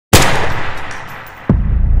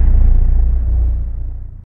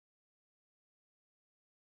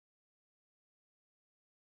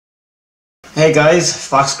Hey guys,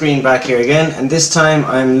 Fox Green back here again, and this time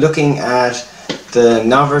I'm looking at the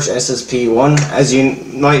Novritsch SSP-1. As you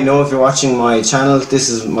might know if you're watching my channel, this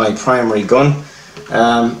is my primary gun.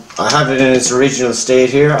 I have it in its original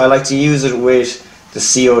state here. I like to use it with the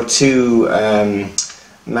CO2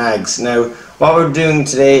 mags. Now what we're doing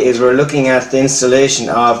today is we're looking at the installation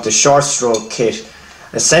of the short stroke kit.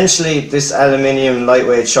 Essentially this aluminium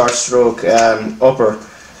lightweight short stroke upper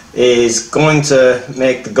is going to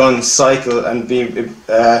make the gun cycle and be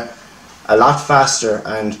a lot faster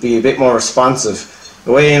and be a bit more responsive.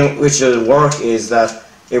 The way in which it'll work is that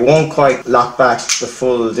it won't quite lock back the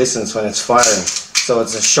full distance when it's firing, so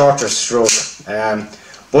it's a shorter stroke.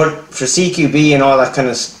 But for CQB and all that kind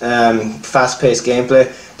of fast-paced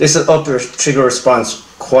gameplay, this will up your trigger response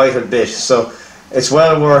quite a bit, so it's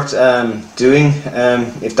well worth doing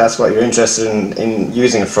if that's what you're interested in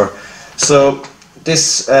using it for. So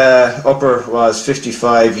this upper was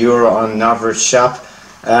 €55 on Novritsch shop.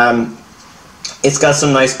 It's got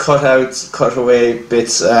some nice cutouts, cutaway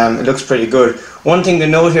bits. It looks pretty good. One thing to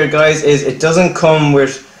note here, guys, is it doesn't come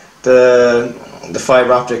with the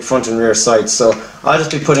fibre optic front and rear sights. So I'll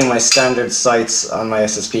just be putting my standard sights on my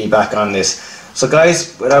SSP back on this. So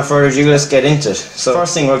guys, without further ado, let's get into it. So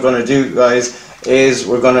first thing we're going to do, guys, is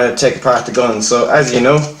we're going to take apart the gun. So as you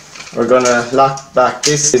know, we're going to lock back.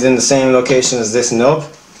 This is in the same location as this nub.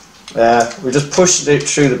 We'll just push it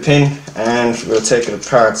through the pin and we'll take it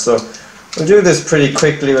apart. So we'll do this pretty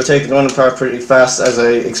quickly. We'll take the gun apart pretty fast, as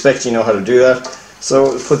I expect you know how to do that. So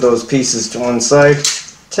we'll put those pieces to one side.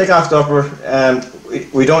 Take off the upper.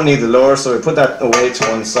 We don't need the lower, so we put that away to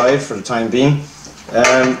one side for the time being.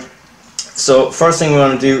 So first thing we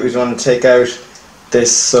want to do is we want to take out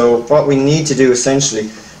this. So what we need to do essentially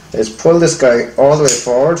is pull this guy all the way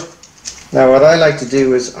forward. Now what I like to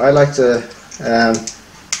do is I like to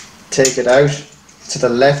take it out to the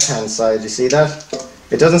left hand side. You see that?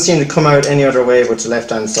 It doesn't seem to come out any other way but the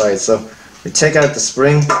left hand side. So we take out the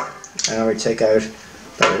spring and we take out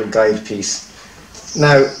that little guide piece.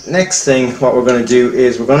 Now next thing what we're going to do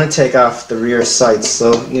is we're going to take off the rear sights.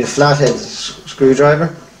 So you need a flathead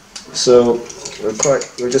screwdriver. So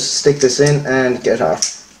we'll just stick this in and get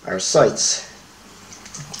off our sights.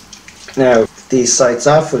 Now these sights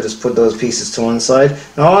off, we'll just put those pieces to one side.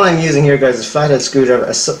 Now all I'm using here, guys, is flathead screwdriver,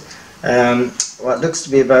 what looks to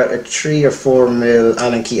be about a 3 or 4 mil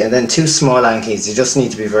Allen key, and then 2 small Allen keys. You just need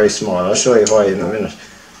to be very small. I'll show you why in a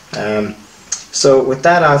minute. So with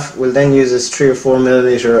that off, we'll then use this 3 or 4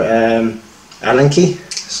 millimeter Allen key.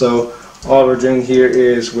 So all we're doing here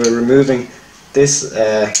is we're removing this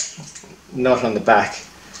nut on the back.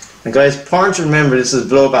 And guys, important to remember, this is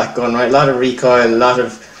a blowback gun, right? A lot of recoil, a lot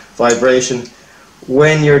of vibration.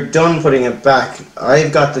 When you're done putting it back,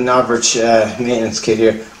 I've got the Novritsch maintenance kit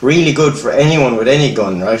here. Really good for anyone with any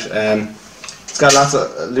gun, right? It's got lots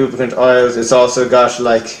of lubricant oils. It's also got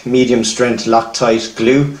like medium strength Loctite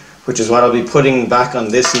glue, which is what I'll be putting back on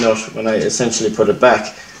this nut when I essentially put it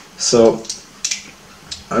back. So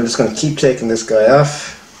I'm just going to keep taking this guy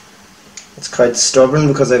off. It's quite stubborn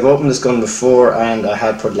because I've opened this gun before and I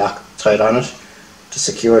had put Loctite on it to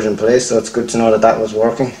secure it in place, so it's good to know that that was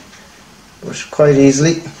working. But quite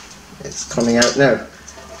easily it's coming out now.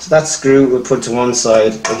 So that screw we'll put to one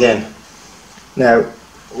side again. Now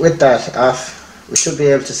with that off, we should be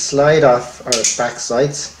able to slide off our back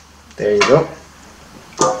sights. There you go.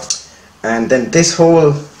 And then this whole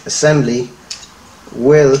assembly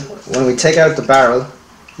will, when we take out the barrel,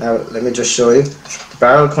 now let me just show you, the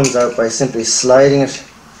barrel comes out by simply sliding it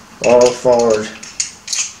all forward.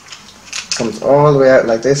 Comes all the way out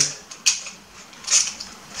like this.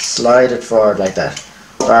 Slide it forward like that.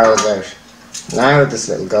 Barrel's out. Now this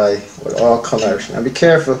little guy will all come out. Now be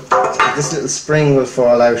careful, this little spring will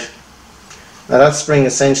fall out. Now that spring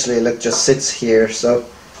essentially, look, just sits here, so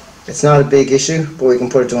it's not a big issue, but we can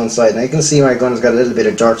put it to one side. Now you can see my gun's got a little bit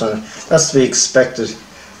of dirt on it. That's to be expected.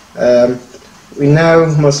 We now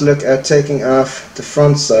must look at taking off the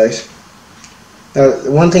front sight. Now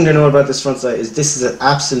the one thing to know about this front sight is this is an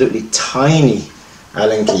absolutely tiny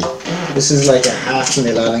Allen key. This is like a 1/2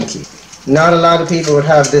 mil Allen key. Not a lot of people would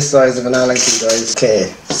have this size of an Allen key, guys.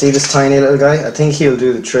 Okay, see this tiny little guy? I think he'll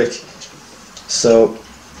do the trick. So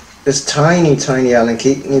this tiny Allen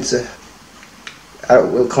key needs to, out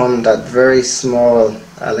will come that very small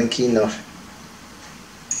Allen key nut.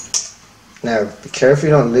 Now be careful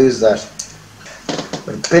you don't lose that.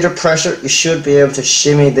 With a bit of pressure you should be able to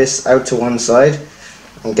shimmy this out to one side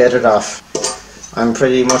and get it off. I'm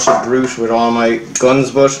pretty much a brute with all my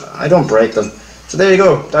guns, but I don't break them. So there you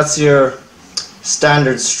go, that's your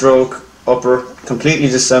standard stroke upper, completely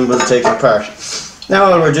disassembled, taken apart. Now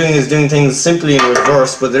all we're doing is doing things simply in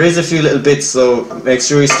reverse, but there is a few little bits, so make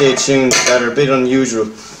sure you stay tuned, that are a bit unusual.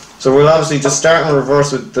 So we'll obviously just start in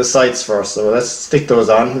reverse with the sights first, so let's stick those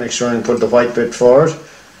on, make sure and put the white bit forward.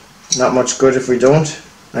 Not much good if we don't.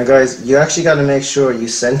 Now guys, you actually got to make sure you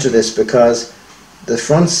center this, because the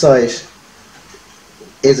front sight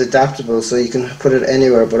is adaptable, so you can put it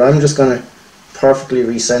anywhere, but I'm just going to perfectly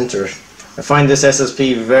recenter it. I find this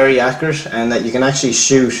SSP very accurate, and that you can actually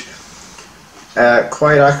shoot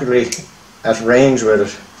quite accurately at range with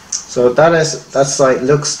it. So that sight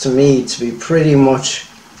looks to me to be pretty much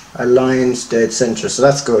aligned dead center, so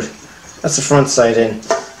that's good. That's the front sight in.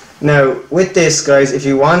 Now with this guys, if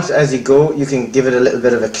you want, as you go, you can give it a little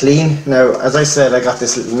bit of a clean. Now as I said, I got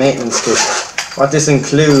this little maintenance kit. What this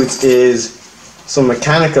includes is some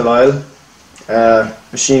mechanical oil,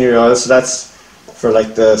 machinery oil, so that's for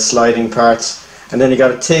like the sliding parts, and then you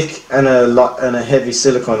got a thick and a heavy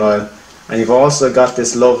silicone oil, and you've also got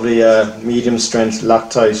this lovely medium strength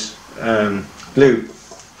Loctite glue.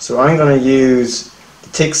 So I'm going to use the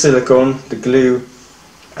thick silicone, the glue,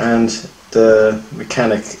 and the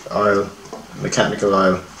mechanical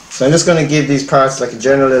oil. So I'm just going to give these parts like a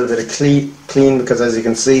general little bit of clean, because as you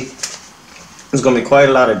can see, there's going to be quite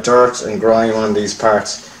a lot of dirt and grime on these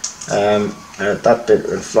parts. That bit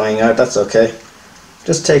flying out, that's okay.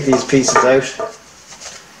 Just take these pieces out,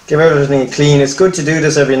 give everything clean. It's good to do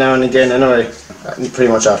this every now and again anyway, pretty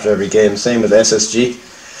much after every game, same with SSG.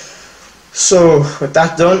 So with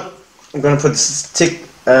that done, I'm going to put this thick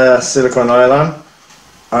silicone oil on.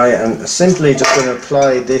 I am simply just going to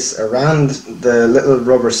apply this around the little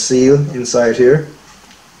rubber seal inside here.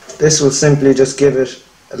 This will simply just give it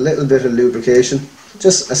a little bit of lubrication,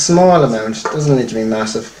 just a small amount, doesn't need to be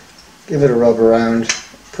massive. Give it a rub around,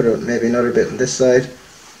 put maybe another bit on this side.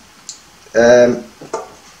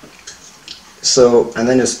 And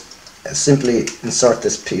then just simply insert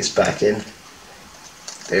this piece back in.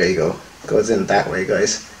 There you go, goes in that way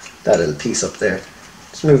guys, that little piece up there.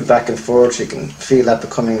 Just move it back and forth so you can feel that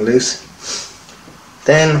becoming loose.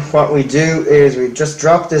 Then what we do is we just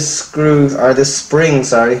drop this spring,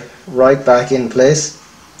 right back in place.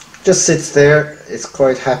 Just sits there, it's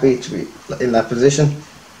quite happy to be in that position.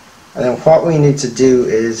 And then what we need to do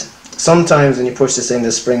is, sometimes when you push this in,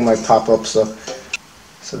 the spring might pop up, so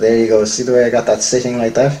there you go, see the way I got that sitting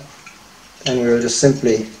like that? And we'll just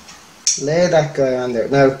simply lay that guy on there.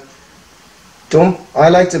 Now, I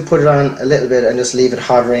like to put it on a little bit and just leave it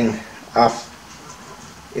hovering off.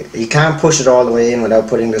 You can't push it all the way in without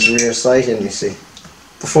putting this rear sight in, you see.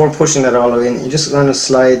 Before pushing that all the way in, you're just going to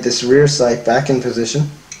slide this rear sight back in position.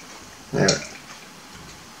 Now,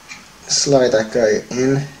 slide that guy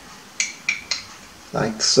in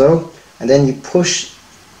like so, and then you push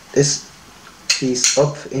this piece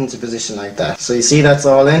up into position like that. So you see that's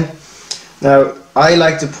all in. Now I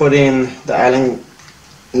like to put in the Allen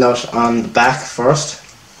nut on the back first.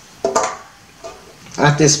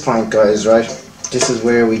 At this point guys, right, this is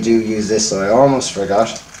where we do use this, so I almost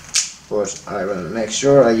forgot, but I will make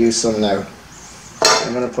sure I use some now.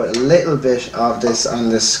 I'm going to put a little bit of this on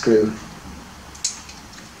this screw.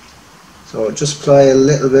 So just apply a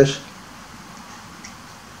little bit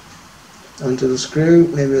onto the screw,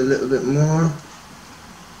 maybe a little bit more.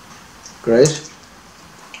 Great.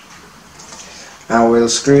 Now we'll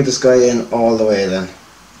screw this guy in all the way then.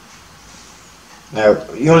 Now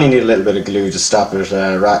you only need a little bit of glue to stop it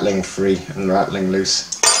rattling free and rattling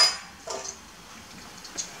loose.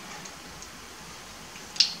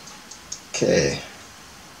 Okay.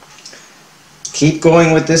 Keep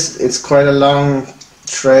going with this, it's quite a long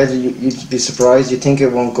thread, you'd be surprised, you think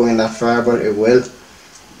it won't go in that far, but it will.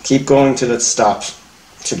 Keep going till it stops,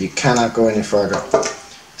 till you cannot go any further.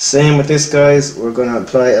 Same with this guys, we're going to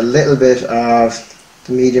apply a little bit of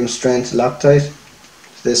the medium strength Loctite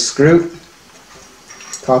to this screw,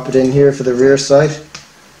 pop it in here for the rear side,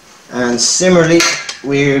 and similarly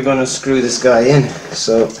we're going to screw this guy in.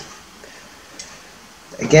 So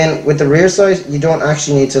again, with the rear side, you don't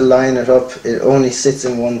actually need to line it up, it only sits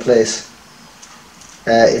in one place.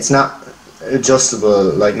 It's not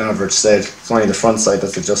adjustable like Novritsch said, it's only the front side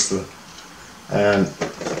that's adjustable.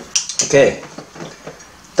 Okay,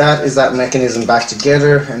 that is that mechanism back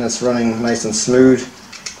together and it's running nice and smooth.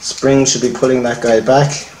 Spring should be pulling that guy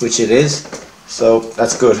back, which it is, so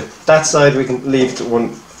that's good. That side we can leave to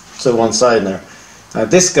one side now. Now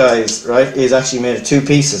this guy's is actually made of two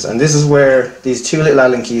pieces, and this is where these two little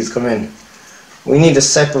Allen keys come in. We need to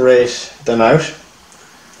separate them out.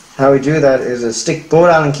 How we do that is stick both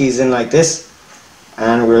Allen keys in like this,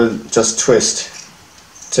 and we'll just twist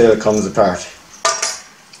till it comes apart.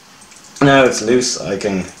 Now it's loose.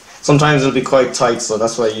 Sometimes it'll be quite tight, so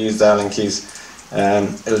that's why I use the Allen keys.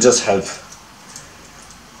 it'll just help.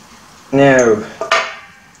 Now,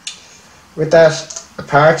 with that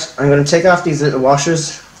apart, I'm going to take off these little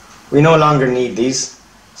washers. We no longer need these,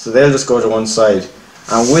 so they'll just go to one side.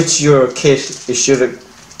 And with your kit, it should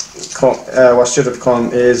have come, what should have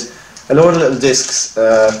come is a load of little discs,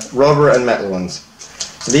 rubber and metal ones.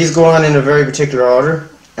 So these go on in a very particular order,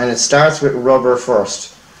 and it starts with rubber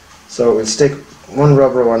first. So we'll stick one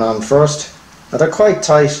rubber one on first. Now they're quite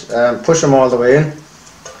tight, push them all the way in.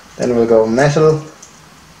 Then we'll go metal,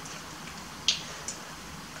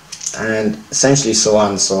 and essentially so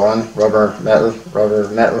on, rubber,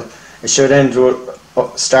 metal. It should end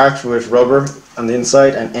with, start with rubber on the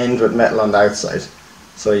inside and end with metal on the outside.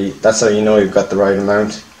 So that's how you know you've got the right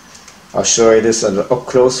amount. I'll show you this up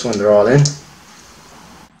close when they're all in.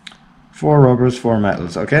 4 rubbers, 4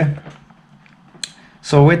 metals, okay?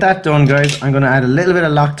 So with that done, guys, I'm going to add a little bit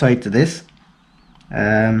of Loctite to this.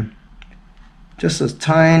 Just a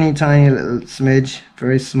tiny little smidge,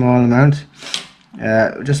 very small amount.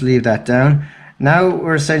 Just leave that down. Now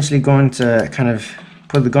we're essentially going to kind of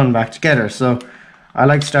put the gun back together. So I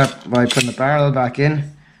like to start by putting the barrel back in.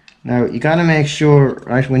 Now you got to make sure,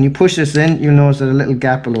 right, when you push this in, you'll notice that a little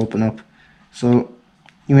gap will open up. So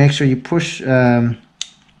you make sure you push that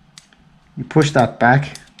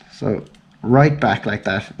back, so right back like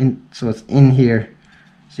that, so it's in here.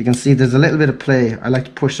 So you can see there's a little bit of play. I like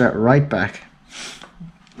to push that right back.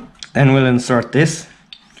 Then we'll insert this.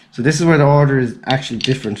 So this is where the order is actually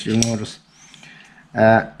different, you'll notice.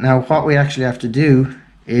 Now what we actually have to do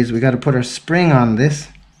is we got to put our spring on this,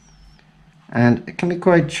 and it can be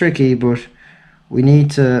quite tricky, but we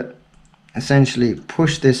need to essentially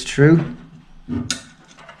push this through.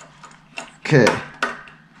 Okay,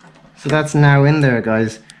 so that's now in there,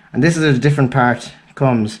 guys, and this is where the different part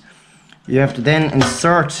comes. You have to then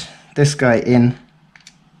insert this guy in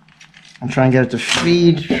and try and get it to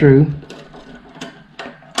feed through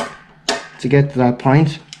to get to that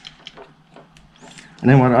point. And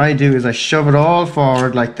then what I do is I shove it all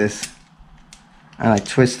forward like this, and I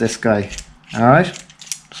twist this guy. Alright,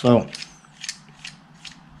 so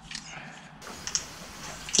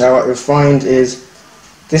now what you'll find is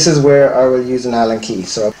this is where I will use an Allen key.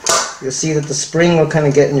 So you'll see that the spring will kind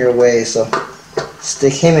of get in your way, so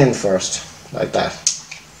stick him in first, like that.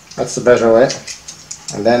 That's the better way.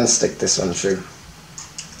 And then stick this one through.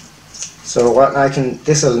 So what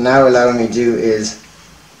this will now allow me to do is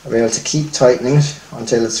I'll be able to keep tightening it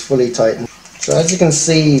until it's fully tightened. So as you can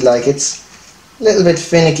see, like, it's a little bit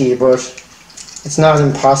finicky, but it's not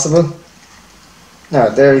impossible. Now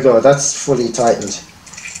there you go, that's fully tightened.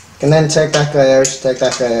 You can then take that guy out,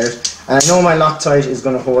 and I know my Loctite is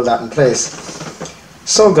going to hold that in place.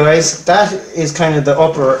 So guys, that is kind of the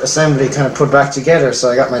upper assembly kind of put back together. So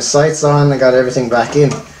I got my sights on, I got everything back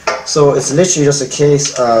in. So it's literally just a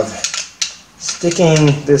case of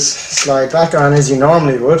sticking this slide back on as you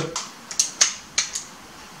normally would.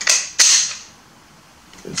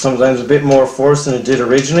 Sometimes a bit more force than it did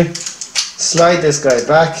originally. Slide this guy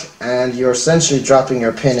back and you're essentially dropping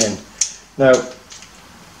your pin in. Now,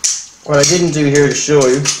 what I didn't do here to show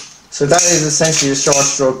you, so that is essentially a short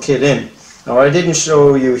stroke kit in. Now what I didn't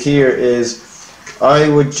show you here is I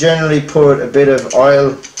would generally put a bit of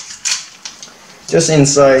oil just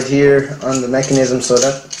inside here on the mechanism so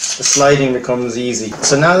that the sliding becomes easy.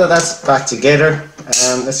 So now that that's back together,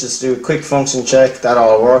 let's just do a quick function check. That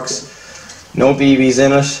all works. No BBs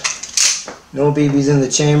in it. No BBs in the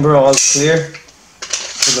chamber, all clear.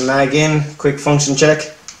 Put the mag in, quick function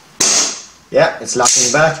check. Yeah, it's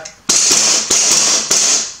locking back.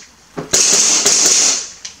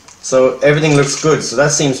 So everything looks good, so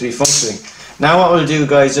that seems to be functioning. Now what we'll do,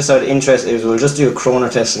 guys, just out of interest, is we'll just do a chrono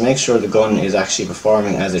test to make sure the gun is actually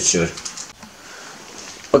performing as it should.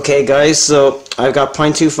 Okay guys, so I've got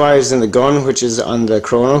 0.2 fires in the gun, which is on the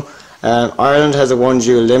chrono. Ireland has a 1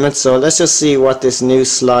 joule limit, so let's just see what this new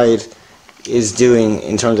slide is doing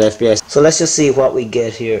in terms of FPS. So let's just see what we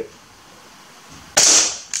get here.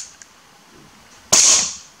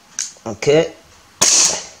 Okay,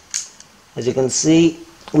 as you can see,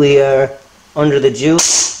 we are under the joule.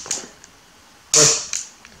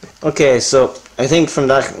 Okay, so I think from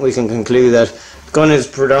that we can conclude that the gun is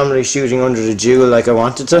predominantly shooting under the joule like I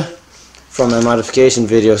wanted to from a modification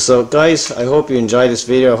video. So guys, I hope you enjoyed this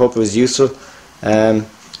video. I hope it was useful.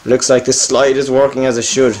 Looks like this slide is working as it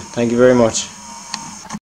should. Thank you very much.